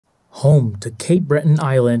Home to Cape Breton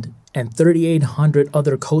Island and 3,800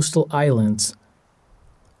 other coastal islands,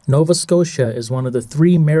 Nova Scotia is one of the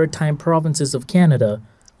 3 maritime provinces of Canada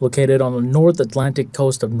located on the North Atlantic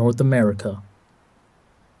coast of North America.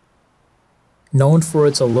 Known for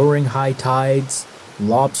its alluring high tides,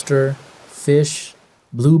 lobster, fish,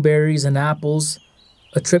 blueberries, and apples,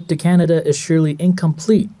 a trip to Canada is surely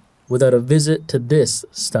incomplete without a visit to this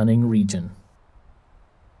stunning region.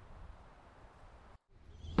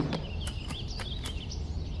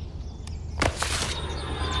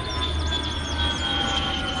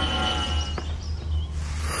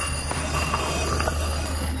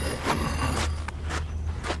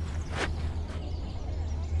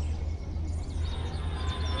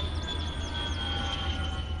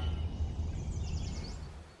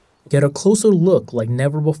 Get a closer look like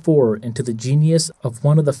never before into the genius of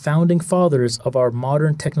one of the founding fathers of our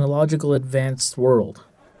modern technological advanced world.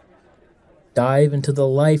 Dive into the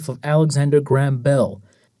life of Alexander Graham Bell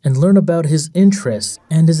and learn about his interests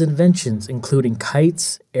and his inventions, including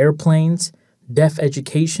kites, airplanes, deaf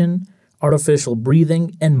education, artificial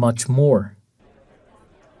breathing, and much more.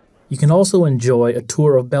 You can also enjoy a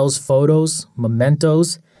tour of Bell's photos,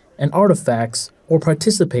 mementos, and artifacts, or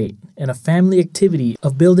participate in a family activity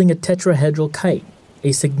of building a tetrahedral kite,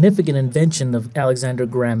 a significant invention of Alexander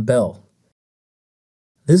Graham Bell.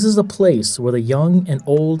 This is a place where the young and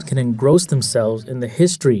old can engross themselves in the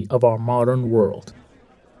history of our modern world.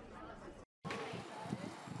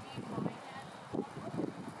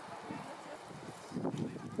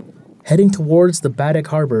 Heading towards the Baddeck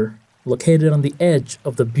Harbor, located on the edge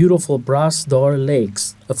of the beautiful Bras d'Or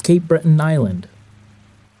Lakes of Cape Breton Island.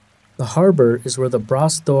 The harbor is where the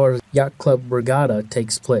Bras d'Or Yacht Club Regatta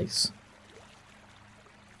takes place.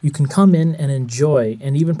 You can come in and enjoy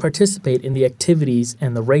and even participate in the activities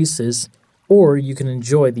and the races, or you can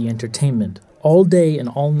enjoy the entertainment all day and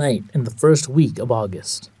all night in the first week of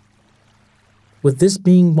August. With this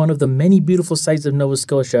being one of the many beautiful sights of Nova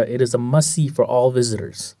Scotia, it is a must-see for all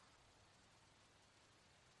visitors.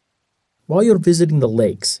 While you're visiting the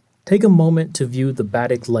lakes, take a moment to view the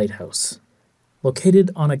Baddeck Lighthouse. Located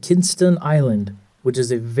on a Kingston Island, which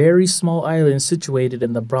is a very small island situated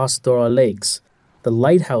in the Bras d'Or Lakes, the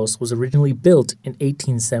lighthouse was originally built in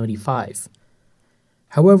 1875.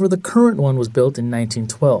 However, the current one was built in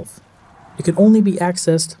 1912. It can only be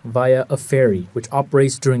accessed via a ferry, which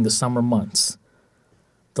operates during the summer months.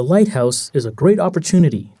 The lighthouse is a great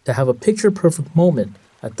opportunity to have a picture-perfect moment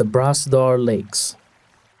at the Bras d'Or Lakes.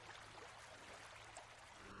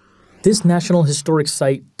 This National Historic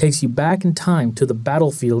Site takes you back in time to the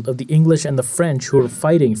battlefield of the English and the French who were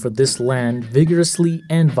fighting for this land vigorously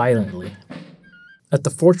and violently. At the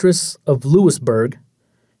fortress of Louisbourg,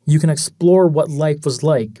 you can explore what life was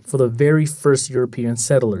like for the very first European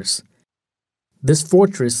settlers. This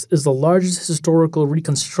fortress is the largest historical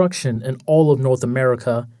reconstruction in all of North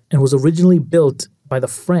America and was originally built by the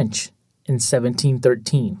French in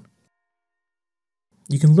 1713.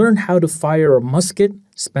 You can learn how to fire a musket,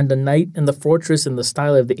 spend a night in the fortress in the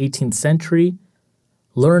style of the 18th century,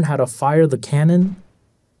 learn how to fire the cannon,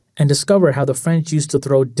 and discover how the French used to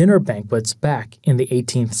throw dinner banquets back in the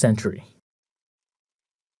 18th century.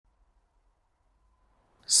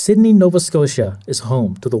 Sydney, Nova Scotia is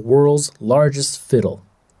home to the world's largest fiddle.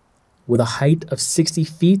 With a height of 60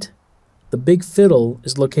 feet, the Big Fiddle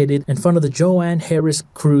is located in front of the Joanne Harris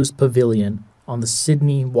Cruise Pavilion on the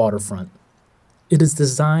Sydney waterfront. It is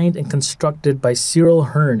designed and constructed by Cyril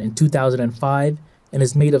Hearn in 2005 and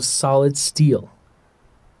is made of solid steel.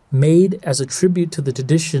 Made as a tribute to the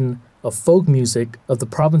tradition of folk music of the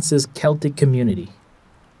province's Celtic community.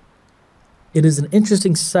 It is an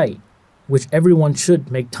interesting sight which everyone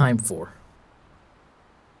should make time for.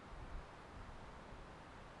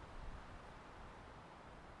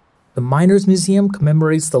 The Miners Museum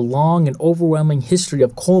commemorates the long and overwhelming history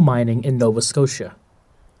of coal mining in Nova Scotia.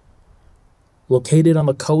 Located on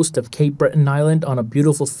the coast of Cape Breton Island on a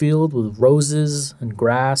beautiful field with roses and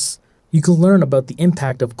grass, you can learn about the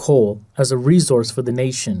impact of coal as a resource for the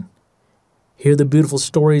nation. Hear the beautiful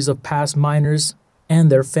stories of past miners and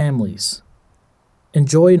their families.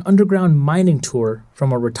 Enjoy an underground mining tour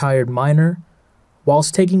from a retired miner,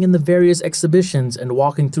 whilst taking in the various exhibitions and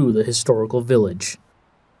walking through the historical village.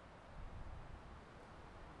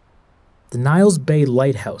 The Niles Bay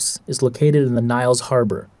Lighthouse is located in the Niles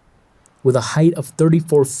Harbor, with a height of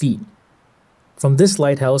 34 feet. From this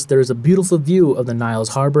lighthouse, there is a beautiful view of the Niles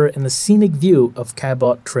Harbor and the scenic view of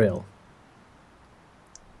Cabot Trail.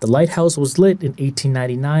 The lighthouse was lit in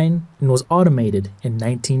 1899 and was automated in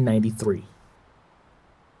 1993.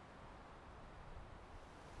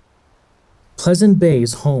 Pleasant Bay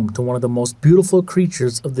is home to one of the most beautiful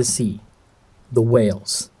creatures of the sea, the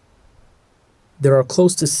whales. There are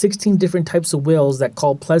close to 16 different types of whales that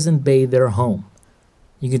call Pleasant Bay their home.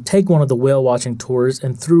 You can take one of the whale watching tours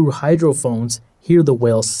and through hydrophones hear the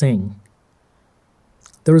whales sing.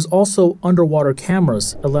 There is also underwater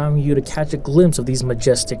cameras allowing you to catch a glimpse of these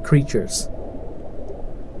majestic creatures.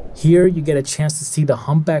 Here you get a chance to see the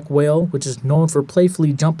humpback whale, which is known for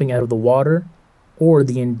playfully jumping out of the water, or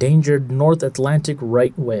the endangered North Atlantic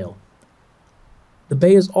right whale. The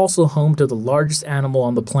bay is also home to the largest animal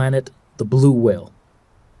on the planet, the blue whale,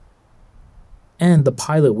 and the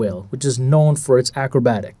pilot whale, which is known for its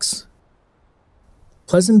acrobatics.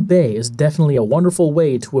 Pleasant Bay is definitely a wonderful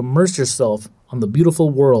way to immerse yourself on the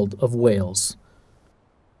beautiful world of whales.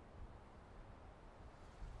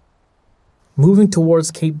 Moving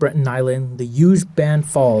towards Cape Breton Island, the huge Band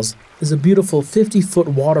Falls is a beautiful 50-foot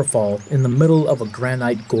waterfall in the middle of a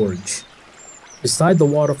granite gorge. Beside the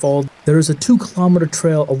waterfall, there is a 2-kilometer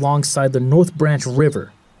trail alongside the North Branch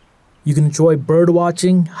River. You can enjoy bird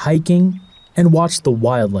watching, hiking, and watch the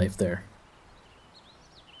wildlife there.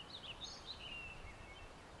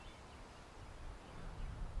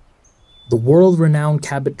 The world-renowned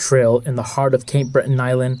Cabot Trail in the heart of Cape Breton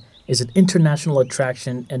Island is an international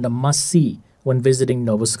attraction and a must-see when visiting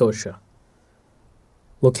Nova Scotia.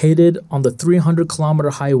 Located on the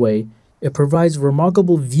 300-kilometer highway, it provides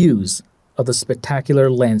remarkable views of the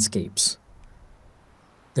spectacular landscapes.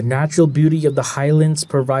 The natural beauty of the highlands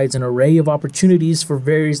provides an array of opportunities for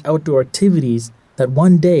various outdoor activities that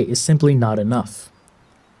one day is simply not enough.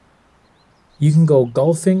 You can go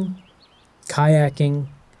golfing, kayaking,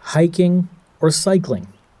 hiking, or cycling.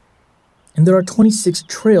 And there are 26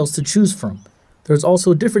 trails to choose from. There's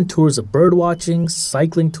also different tours of bird watching,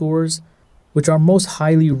 cycling tours, which are most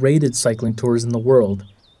highly rated cycling tours in the world.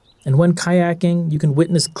 And when kayaking, you can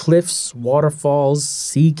witness cliffs, waterfalls,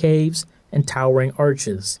 sea caves, and towering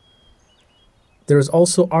arches. There is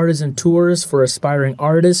also artisan tours for aspiring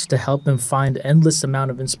artists to help them find an endless amount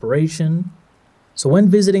of inspiration. So when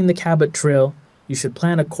visiting the Cabot Trail, you should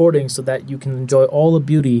plan according so that you can enjoy all the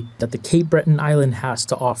beauty that the Cape Breton Island has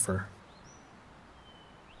to offer.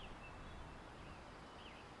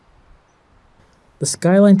 The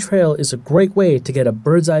Skyline Trail is a great way to get a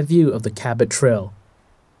bird's eye view of the Cabot Trail,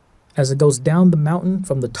 as it goes down the mountain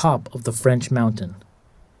from the top of the French Mountain.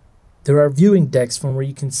 There are viewing decks from where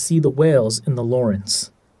you can see the whales in the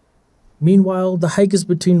Lawrence. Meanwhile, the hike is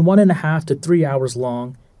between 1.5 to 3 hours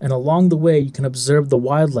long, and along the way you can observe the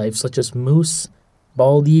wildlife such as moose,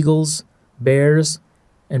 bald eagles, bears,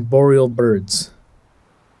 and boreal birds.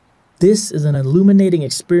 This is an illuminating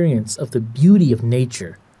experience of the beauty of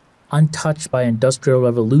nature, untouched by industrial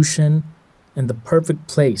revolution, and the perfect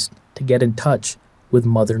place to get in touch with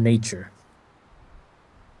Mother Nature.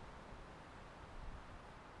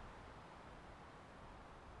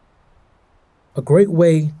 A great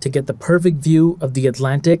way to get the perfect view of the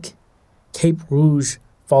Atlantic, Cape Rouge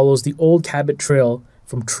follows the old Cabot Trail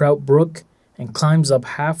from Trout Brook and climbs up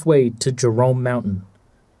halfway to Jerome Mountain.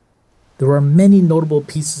 There are many notable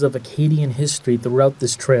pieces of Acadian history throughout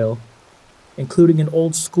this trail, including an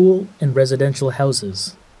old school and residential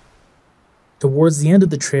houses. Towards the end of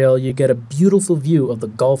the trail, you get a beautiful view of the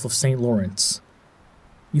Gulf of St. Lawrence.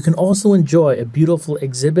 You can also enjoy a beautiful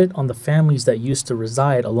exhibit on the families that used to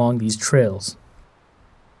reside along these trails.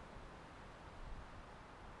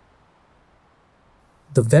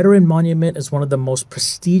 The Veteran Monument is one of the most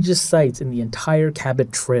prestigious sites in the entire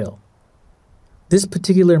Cabot Trail. This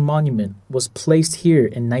particular monument was placed here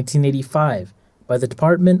in 1985 by the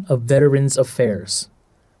Department of Veterans Affairs.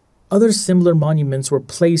 Other similar monuments were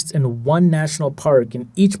placed in one national park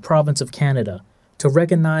in each province of Canada to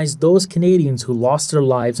recognize those Canadians who lost their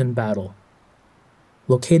lives in battle.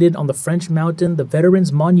 Located on the French Mountain, the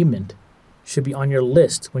Veterans Monument should be on your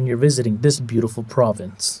list when you're visiting this beautiful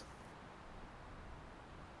province.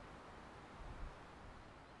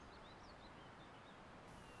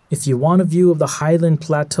 If you want a view of the Highland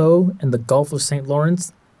Plateau and the Gulf of St.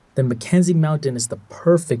 Lawrence, then Mackenzie Mountain is the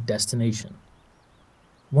perfect destination.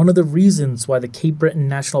 One of the reasons why the Cape Breton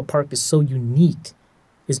National Park is so unique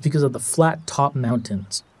is because of the flat top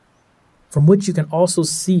mountains, from which you can also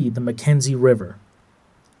see the Mackenzie River.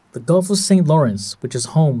 The Gulf of St. Lawrence, which is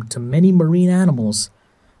home to many marine animals,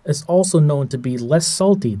 is also known to be less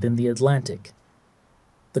salty than the Atlantic.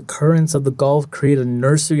 The currents of the Gulf create a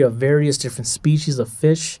nursery of various different species of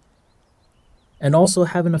fish, and also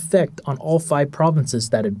have an effect on all 5 provinces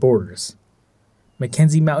that it borders.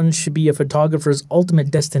 Mackenzie Mountain should be a photographer's ultimate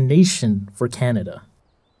destination for Canada.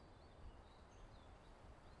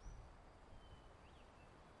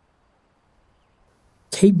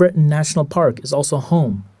 Cape Breton National Park is also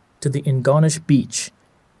home to the Ingonish Beach,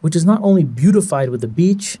 which is not only beautified with the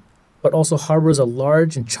beach, but also harbors a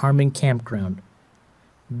large and charming campground.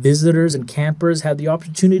 Visitors and campers have the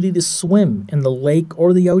opportunity to swim in the lake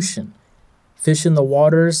or the ocean, fish in the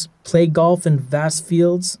waters, play golf in vast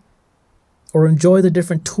fields, or enjoy the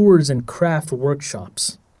different tours and craft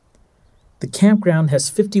workshops. The campground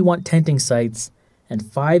has 51 tenting sites and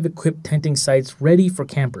 5 equipped tenting sites ready for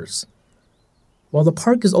campers. While the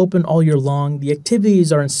park is open all year long, the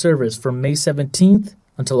activities are in service from May 17th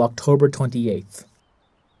until October 28th.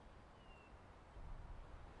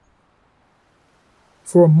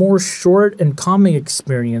 For a more short and calming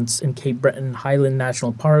experience in Cape Breton Highland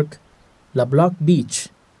National Park, La Bloc Beach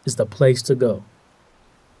is the place to go.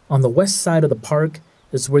 On the west side of the park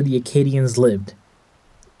is where the Acadians lived.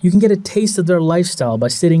 You can get a taste of their lifestyle by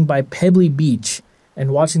sitting by Pebbly Beach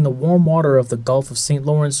and watching the warm water of the Gulf of St.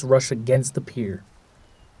 Lawrence rush against the pier.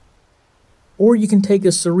 Or you can take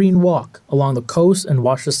a serene walk along the coast and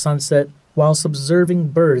watch the sunset whilst observing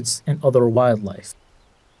birds and other wildlife.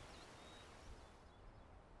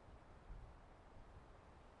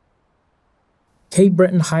 Cape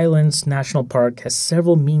Breton Highlands National Park has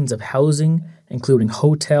several means of housing, including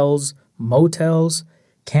hotels, motels,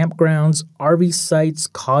 campgrounds, RV sites,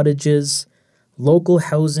 cottages, local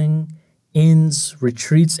housing, inns,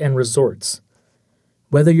 retreats, and resorts.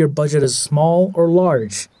 Whether your budget is small or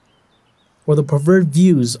large, or the preferred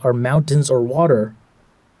views are mountains or water,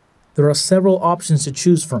 there are several options to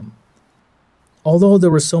choose from. Although there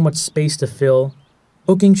was so much space to fill,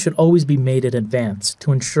 booking should always be made in advance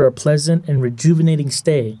to ensure a pleasant and rejuvenating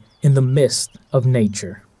stay in the midst of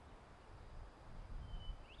nature.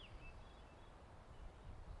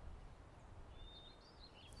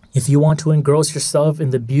 If you want to engross yourself in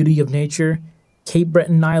the beauty of nature, Cape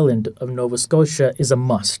Breton Island of Nova Scotia is a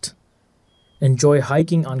must. Enjoy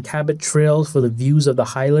hiking on Cabot trails for the views of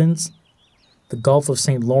the Highlands, the Gulf of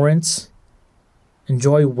St. Lawrence.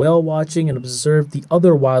 Enjoy whale watching and observe the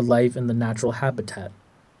other wildlife in the natural habitat.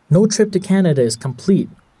 No trip to Canada is complete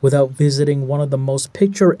without visiting one of the most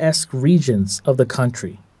picturesque regions of the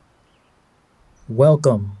country.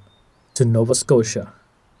 Welcome to Nova Scotia.